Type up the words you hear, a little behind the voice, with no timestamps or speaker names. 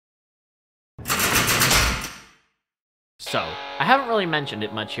So, I haven't really mentioned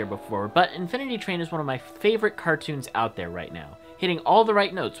it much here before, but Infinity Train is one of my favorite cartoons out there right now, hitting all the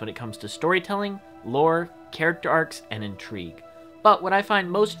right notes when it comes to storytelling, lore, character arcs, and intrigue. But what I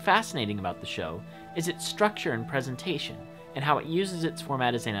find most fascinating about the show is its structure and presentation, and how it uses its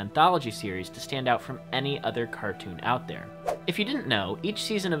format as an anthology series to stand out from any other cartoon out there. If you didn't know, each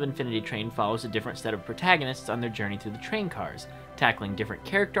season of Infinity Train follows a different set of protagonists on their journey through the train cars, tackling different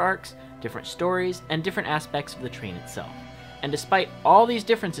character arcs, different stories, and different aspects of the train itself. And despite all these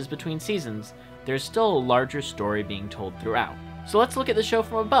differences between seasons, there's still a larger story being told throughout. So let's look at the show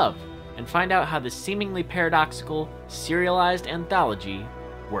from above, and find out how this seemingly paradoxical, serialized anthology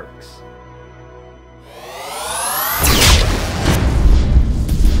works.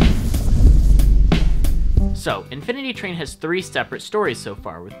 So, Infinity Train has 3 separate stories so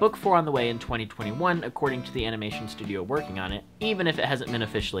far, with Book 4 on the way in 2021 according to the animation studio working on it, even if it hasn't been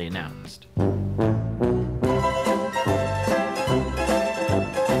officially announced.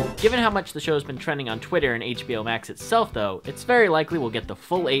 Given how much the show has been trending on Twitter and HBO Max itself though, it's very likely we'll get the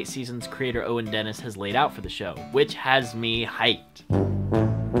full 8 seasons creator Owen Dennis has laid out for the show, which has me hyped.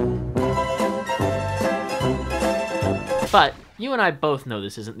 But, you and I both know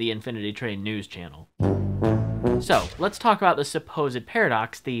this isn't the Infinity Train news channel. So, let's talk about the supposed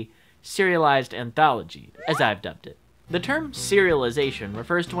paradox, the serialized anthology, as I've dubbed it. The term serialization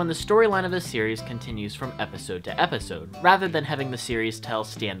refers to when the storyline of a series continues from episode to episode, rather than having the series tell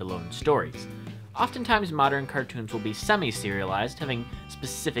standalone stories. Oftentimes modern cartoons will be semi-serialized, having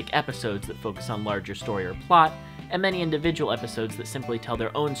specific episodes that focus on larger story or plot, and many individual episodes that simply tell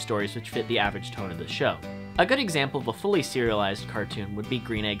their own stories which fit the average tone of the show. A good example of a fully serialized cartoon would be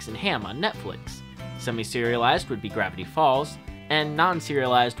Green Eggs and Ham on Netflix. Semi-serialized would be Gravity Falls, and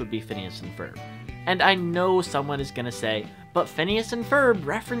non-serialized would be Phineas and Ferb. And I know someone is gonna say, but Phineas and Ferb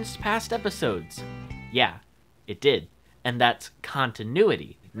referenced past episodes. Yeah, it did. And that's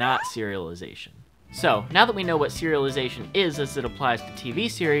continuity, not serialization. So, now that we know what serialization is as it applies to TV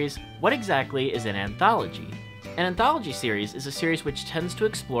series, what exactly is an anthology? An anthology series is a series which tends to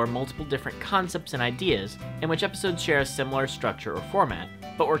explore multiple different concepts and ideas, in which episodes share a similar structure or format,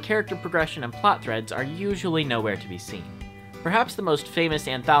 but where character progression and plot threads are usually nowhere to be seen. Perhaps the most famous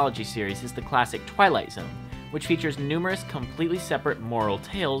anthology series is the classic Twilight Zone, which features numerous completely separate moral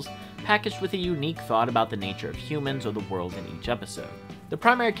tales packaged with a unique thought about the nature of humans or the world in each episode. The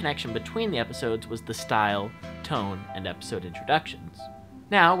primary connection between the episodes was the style, tone, and episode introductions.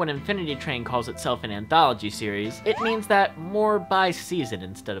 Now, when Infinity Train calls itself an anthology series, it means that more by season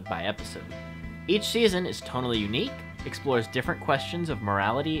instead of by episode. Each season is tonally unique, explores different questions of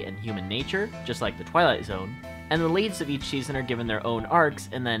morality and human nature, just like the Twilight Zone, and the leads of each season are given their own arcs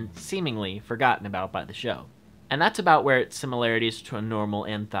and then seemingly forgotten about by the show. And that's about where its similarities to a normal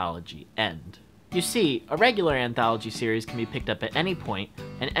anthology end. You see, a regular anthology series can be picked up at any point,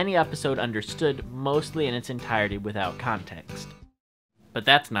 and any episode understood mostly in its entirety without context. But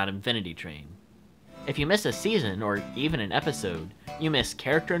that's not Infinity Train. If you miss a season, or even an episode, you miss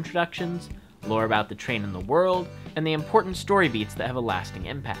character introductions, lore about the train and the world, and the important story beats that have a lasting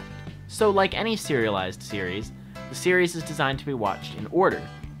impact. So like any serialized series, the series is designed to be watched in order,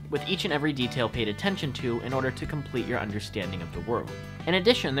 with each and every detail paid attention to in order to complete your understanding of the world. In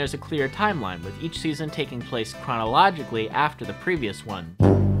addition, there's a clear timeline, with each season taking place chronologically after the previous one.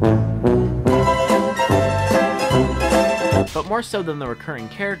 But more so than the recurring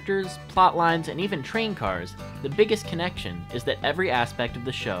characters, plot lines, and even train cars, the biggest connection is that every aspect of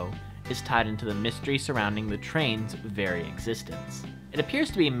the show is tied into the mystery surrounding the train's very existence. It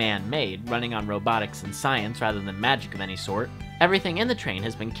appears to be man-made, running on robotics and science rather than magic of any sort. Everything in the train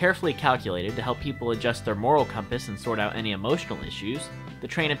has been carefully calculated to help people adjust their moral compass and sort out any emotional issues. The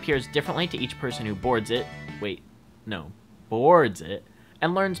train appears differently to each person who boards it,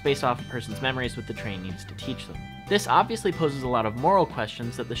 and learns based off a person's memories what the train needs to teach them. This obviously poses a lot of moral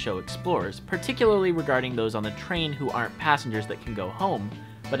questions that the show explores, particularly regarding those on the train who aren't passengers that can go home,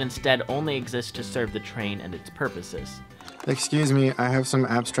 but instead only exist to serve the train and its purposes. Excuse me, I have some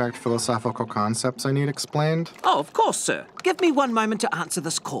abstract philosophical concepts I need explained. Oh, of course, sir. Give me one moment to answer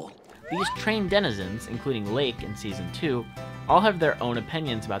this call. These train denizens, including Lake in Season 2, all have their own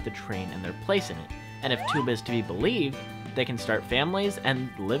opinions about the train and their place in it, and if Tuba is to be believed, they can start families and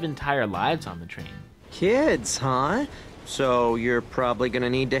live entire lives on the train. Kids, huh? So you're probably gonna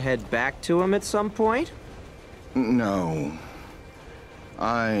need to head back to him at some point? No.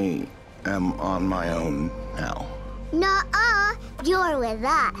 I am on my own now. Nuh-uh, you're with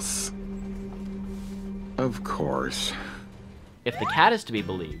us. Of course. If the cat is to be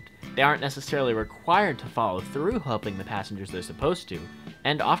believed, they aren't necessarily required to follow through helping the passengers they're supposed to,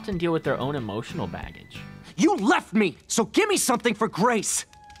 and often deal with their own emotional baggage. You left me, so give me something for grace.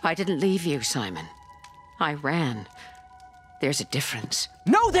 I didn't leave you, Simon. I ran. There's a difference.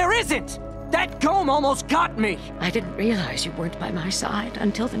 No, there isn't! That comb almost got me! I didn't realize you weren't by my side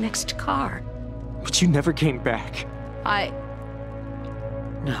until the next car. But you never came back.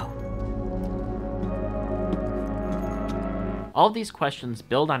 No. All of these questions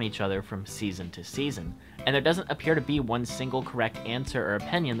build on each other from season to season, and there doesn't appear to be one single correct answer or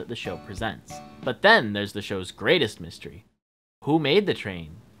opinion that the show presents. But then there's the show's greatest mystery. Who made the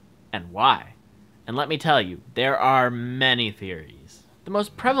train? And why? And let me tell you, there are many theories. The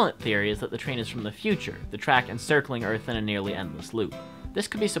most prevalent theory is that the train is from the future, the track encircling Earth in a nearly endless loop. This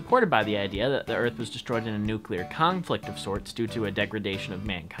could be supported by the idea that the Earth was destroyed in a nuclear conflict of sorts due to a degradation of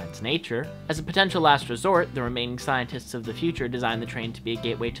mankind's nature. As a potential last resort, the remaining scientists of the future designed the train to be a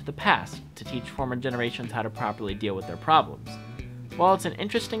gateway to the past, to teach former generations how to properly deal with their problems. While it's an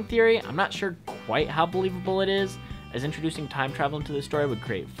interesting theory, I'm not sure quite how believable it is, as introducing time travel into the story would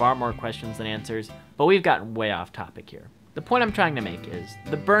create far more questions than answers, but we've gotten way off topic here. The point I'm trying to make is,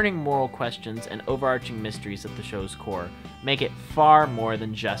 the burning moral questions and overarching mysteries at the show's core make it far more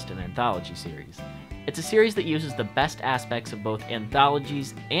than just an anthology series. It's a series that uses the best aspects of both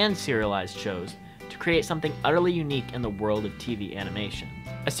anthologies and serialized shows to create something utterly unique in the world of TV animation.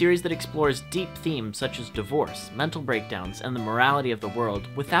 A series that explores deep themes such as divorce, mental breakdowns, and the morality of the world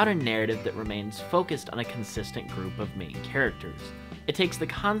without a narrative that remains focused on a consistent group of main characters. It takes the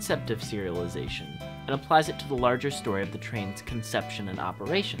concept of serialization and applies it to the larger story of the train's conception and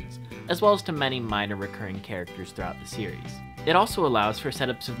operations, as well as to many minor recurring characters throughout the series. It also allows for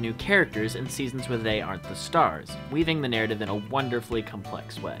setups of new characters in seasons where they aren't the stars, weaving the narrative in a wonderfully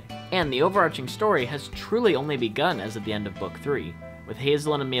complex way. And the overarching story has truly only begun as of the end of Book 3, with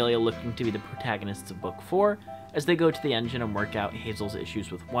Hazel and Amelia looking to be the protagonists of Book 4 as they go to the engine and work out Hazel's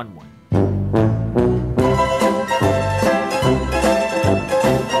issues with 1-1.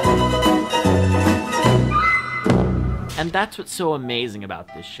 And that's what's so amazing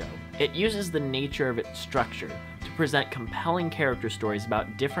about this show. It uses the nature of its structure to present compelling character stories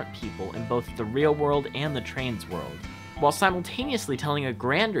about different people in both the real world and the train's world, while simultaneously telling a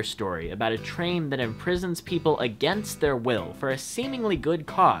grander story about a train that imprisons people against their will for a seemingly good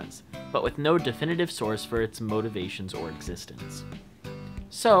cause, but with no definitive source for its motivations or existence.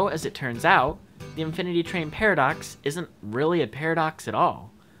 So, as it turns out, the Infinity Train paradox isn't really a paradox at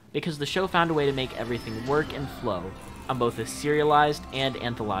all, because the show found a way to make everything work and flow on both a serialized and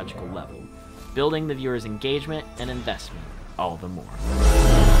anthological level, building the viewer's engagement and investment all the more.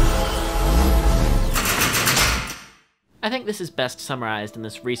 I think this is best summarized in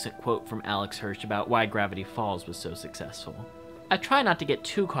this recent quote from Alex Hirsch about why Gravity Falls was so successful. I try not to get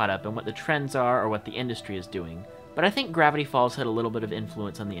too caught up in what the trends are or what the industry is doing, but I think Gravity Falls had a little bit of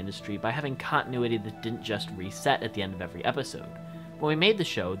influence on the industry by having continuity that didn't just reset at the end of every episode. When we made the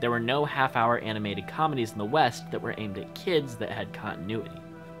show, there were no half-hour animated comedies in the West that were aimed at kids that had continuity.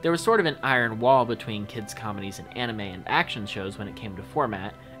 There was sort of an iron wall between kids' comedies and anime and action shows when it came to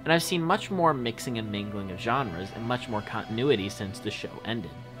format, and I've seen much more mixing and mingling of genres and much more continuity since the show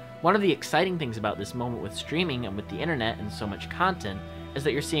ended. One of the exciting things about this moment with streaming and with the internet and so much content is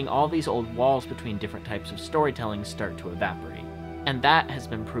that you're seeing all these old walls between different types of storytelling start to evaporate. And that has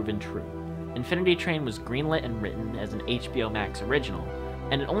been proven true. Infinity Train was greenlit and written as an HBO Max original,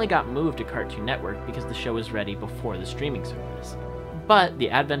 and it only got moved to Cartoon Network because the show was ready before the streaming service. But the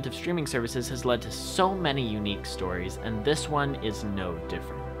advent of streaming services has led to so many unique stories, and this one is no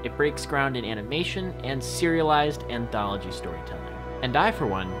different. It breaks ground in animation and serialized anthology storytelling. And I, for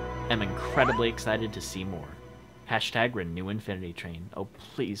one, am incredibly excited to see more. Hashtag Renew Infinity Train. Oh,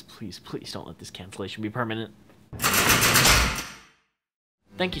 please, please, please don't let this cancellation be permanent.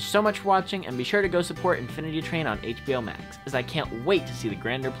 Thank you so much for watching, and be sure to go support Infinity Train on HBO Max, as I can't wait to see the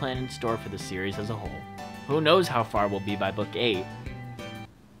grander plan in store for the series as a whole. Who knows how far we'll be by Book 8.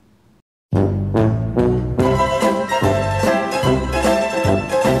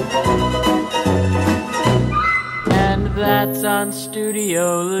 And that's on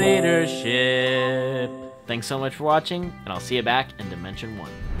Studio Leadership. Thanks so much for watching, and I'll see you back in Dimension 1.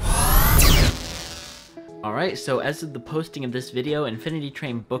 Alright, so as of the posting of this video, Infinity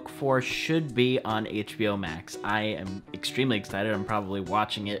Train Book 4 should be on HBO Max. I am extremely excited. I'm probably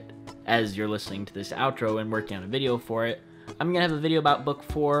watching it as you're listening to this outro and working on a video for it. I'm going to have a video about Book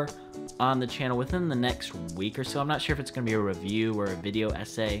 4 on the channel within the next week or so. I'm not sure if it's going to be a review or a video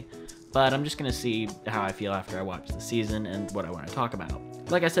essay, but I'm just going to see how I feel after I watch the season and what I want to talk about.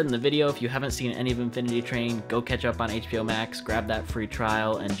 Like I said in the video, if you haven't seen any of Infinity Train, go catch up on HBO Max, grab that free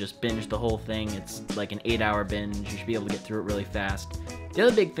trial, and just binge the whole thing. It's like an 8-hour binge. You should be able to get through it really fast. The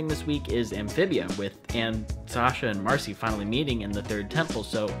other big thing this week is Amphibia, with Sasha and Marcy finally meeting in the third temple,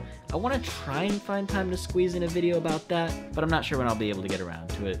 so I want to try and find time to squeeze in a video about that, but I'm not sure when I'll be able to get around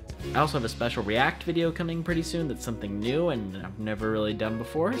to it. I also have a special React video coming pretty soon that's something new and I've never really done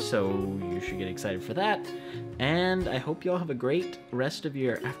before, so you should get excited for that. And I hope you all have a great rest of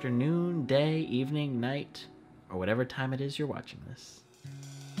your afternoon, day, evening, night, or whatever time it is you're watching this.